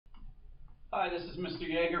Hi, this is Mr.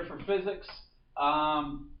 Yeager for physics.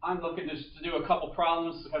 I'm looking just to do a couple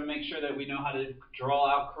problems to kind of make sure that we know how to draw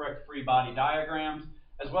out correct free body diagrams,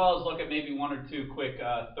 as well as look at maybe one or two quick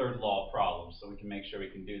third law problems so we can make sure we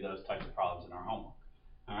can do those types of problems in our homework.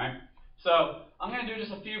 All right. So I'm going to do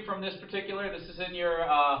just a few from this particular. This is in your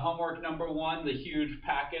homework number one, the huge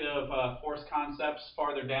packet of force concepts.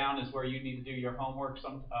 Farther down is where you need to do your homework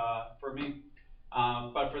for me.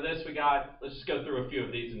 But for this, let's just go through a few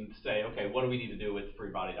of these and say, okay, what do we need to do with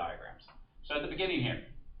free body diagrams? So at the beginning here,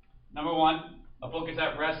 number one, a book is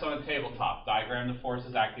at rest on a tabletop. Diagram the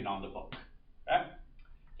forces acting on the book. Okay?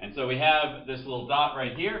 And so we have this little dot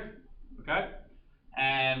right here. Okay?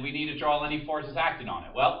 And we need to draw any forces acting on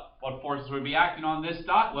it. Well, what forces would be acting on this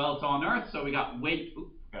dot? Well, it's on Earth, so we got weight.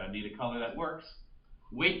 Gotta need a color that works.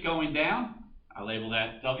 Weight going down. I label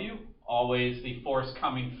that W. Always the force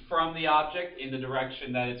coming from the object in the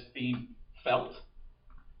direction that it's being felt.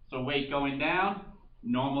 So weight going down,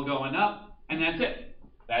 normal going up, and that's it.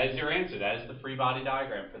 That is your answer. That is the free body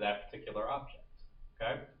diagram for that particular object.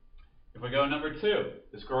 Okay? If we go number two,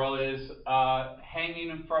 this girl is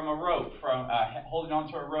hanging from a rope, holding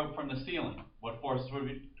onto a rope from the ceiling. What forces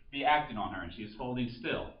would be acting on her? And she's holding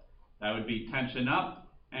still. That would be tension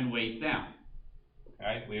up and weight down.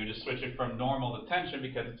 Okay? We would just switch it from normal to tension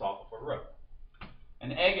because it's off of a rope.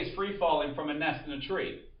 An egg is free falling from a nest in a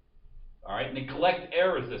tree. All right, neglect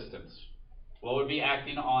air resistance. What would be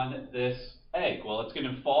acting on this egg? Well, it's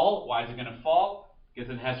going to fall. Why is it going to fall? Because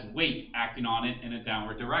it has weight acting on it in a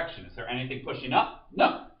downward direction. Is there anything pushing up?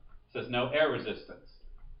 No. It says no air resistance.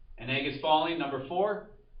 An egg is falling, number four.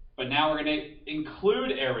 But now we're going to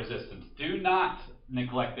include air resistance. Do not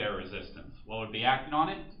neglect air resistance. What would be acting on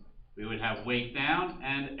it? We would have weight down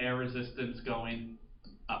and air resistance going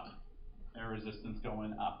up. Air resistance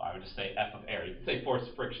going up. I would just say F of air. You can say force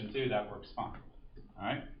of friction too. That works fine. All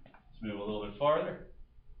right. Let's move a little bit farther.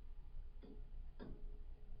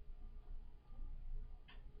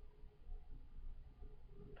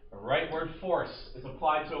 The rightward force is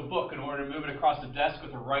applied to a book in order to move it across the desk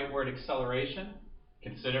with a rightward acceleration.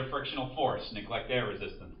 Consider frictional force. Neglect air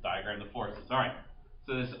resistance. Diagram the forces. All right.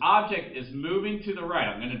 So this object is moving to the right.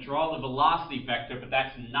 I'm going to draw the velocity vector, but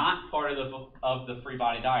that's not part of the free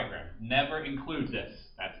body diagram. Never include this.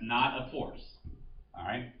 That's not a force. All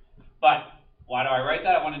right? But why do I write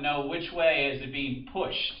that? I want to know which way is it being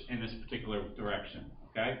pushed in this particular direction.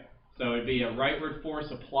 Okay? So it'd be a rightward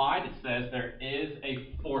force applied. It says there is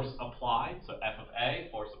a force applied. So F of A,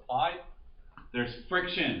 force applied. There's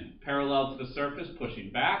friction parallel to the surface, pushing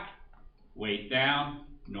back. Weight down,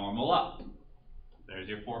 normal up. There's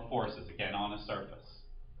your four forces, again, on a surface.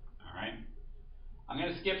 All right. I'm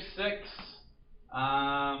going to skip 6.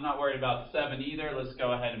 I'm not worried about 7 either. Let's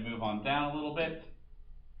go ahead and move on down a little bit.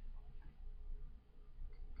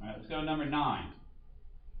 All right, let's go to number 9.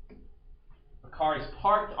 The car is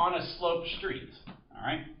parked on a sloped street. All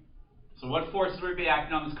right. So what forces would be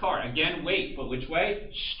acting on this car? Again, weight, but which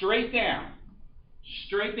way? Straight down.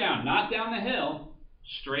 Straight down, not down the hill,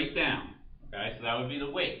 straight down. Okay, so that would be the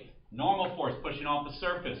weight. Normal force pushing off the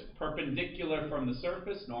surface, perpendicular from the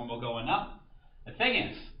surface, normal going up. The thing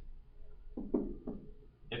is,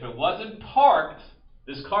 if it wasn't parked,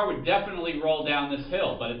 this car would definitely roll down this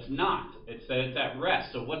hill, but it's not. It said it's at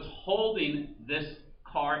rest. So what's holding this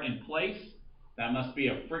car in place? That must be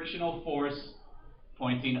a frictional force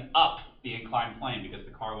pointing up the inclined plane because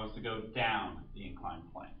the car wants to go down the inclined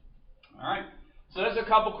plane. All right. So there's a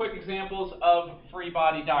couple quick examples of free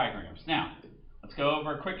body diagrams. Now, let's go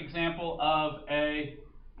over a quick example of a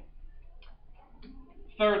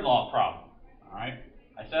third law problem. All right.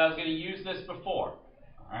 I said I was going to use this before.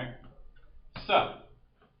 All right. So,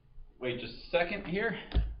 wait just a second here.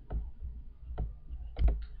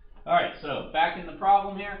 All right. So back in the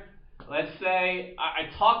problem here. Let's say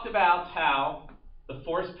I talked about how the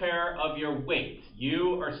force pair of your weight.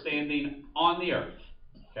 You are standing on the earth.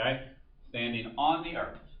 Okay. Standing on the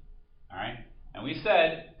earth. All right. And we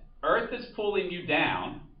said earth is pulling you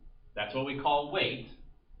down. That's what we call weight.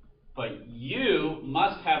 But you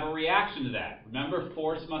must have a reaction to that. Remember,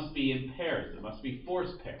 force must be in pairs. There must be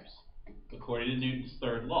force pairs, according to Newton's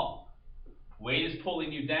third law. Weight is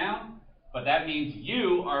pulling you down, but that means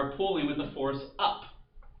you are pulling with the force up.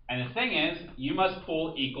 And the thing is, you must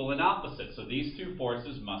pull equal and opposite. So these two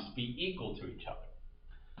forces must be equal to each other.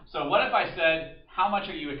 So what if I said, how much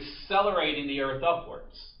are you accelerating the earth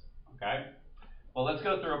upwards? Okay. Well, let's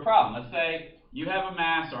go through a problem. Let's say you have a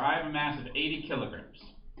mass, or I have a mass of 80 kilograms.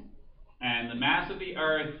 And the mass of the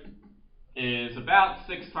earth is about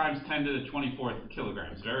 6 times 10 to the 24th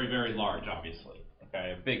kilograms. Very, very large, obviously.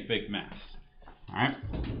 Okay, a big, big mass. All right.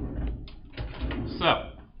 So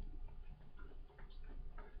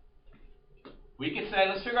we could say,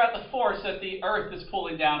 let's figure out the force that the Earth is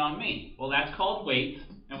pulling down on me. Well, that's called weight,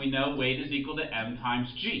 and we know weight is equal to m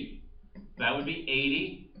times g. That would be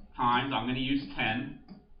 80 times, I'm going to use 10,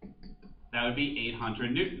 that would be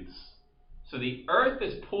 800 newtons. So the Earth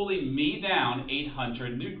is pulling me down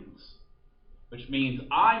 800 newtons, which means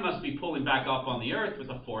I must be pulling back up on the Earth with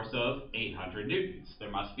a force of 800 newtons. There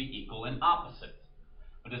must be equal and opposite.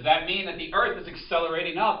 But does that mean that the Earth is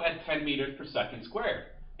accelerating up at 10 meters per second squared?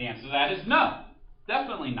 The answer to that is no.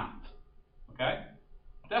 Definitely not. Okay?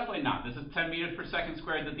 Definitely not. This is 10 meters per second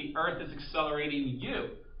squared that the Earth is accelerating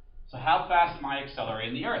you. So how fast am I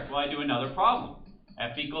accelerating the Earth? Well, I do another problem.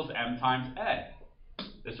 F equals m times a.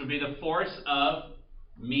 This would be the force of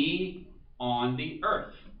me on the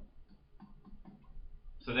Earth.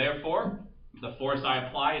 So therefore, the force I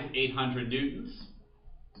apply is 800 newtons.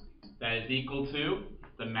 That is equal to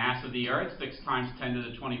the mass of the Earth, 6 times 10 to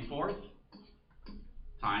the 24th,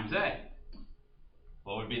 times a.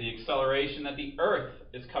 What would be the acceleration that the Earth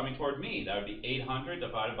is coming toward me? That would be 800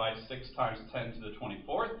 divided by 6 times 10 to the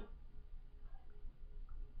 24th.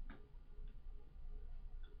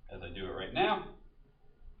 As I do it right now.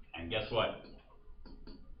 And guess what?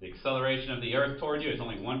 The acceleration of the Earth toward you is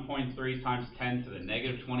only 1.3 times 10 to the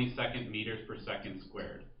negative 22nd meters per second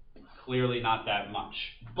squared. Clearly not that much.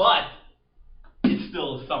 But it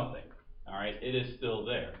still is something. All right? It is still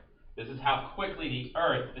there. This is how quickly the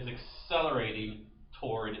Earth is accelerating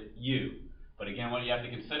toward you. But again, what you have to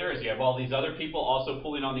consider is you have all these other people also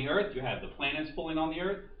pulling on the Earth. You have the planets pulling on the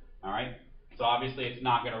Earth. All right? So obviously it's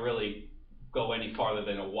not going to really go any farther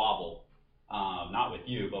than a wobble. Not with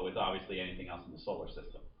you, but with obviously anything else in the solar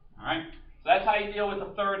system. All right? So that's how you deal with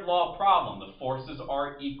the third law problem. The forces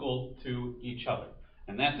are equal to each other.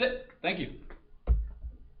 And that's it. Thank you.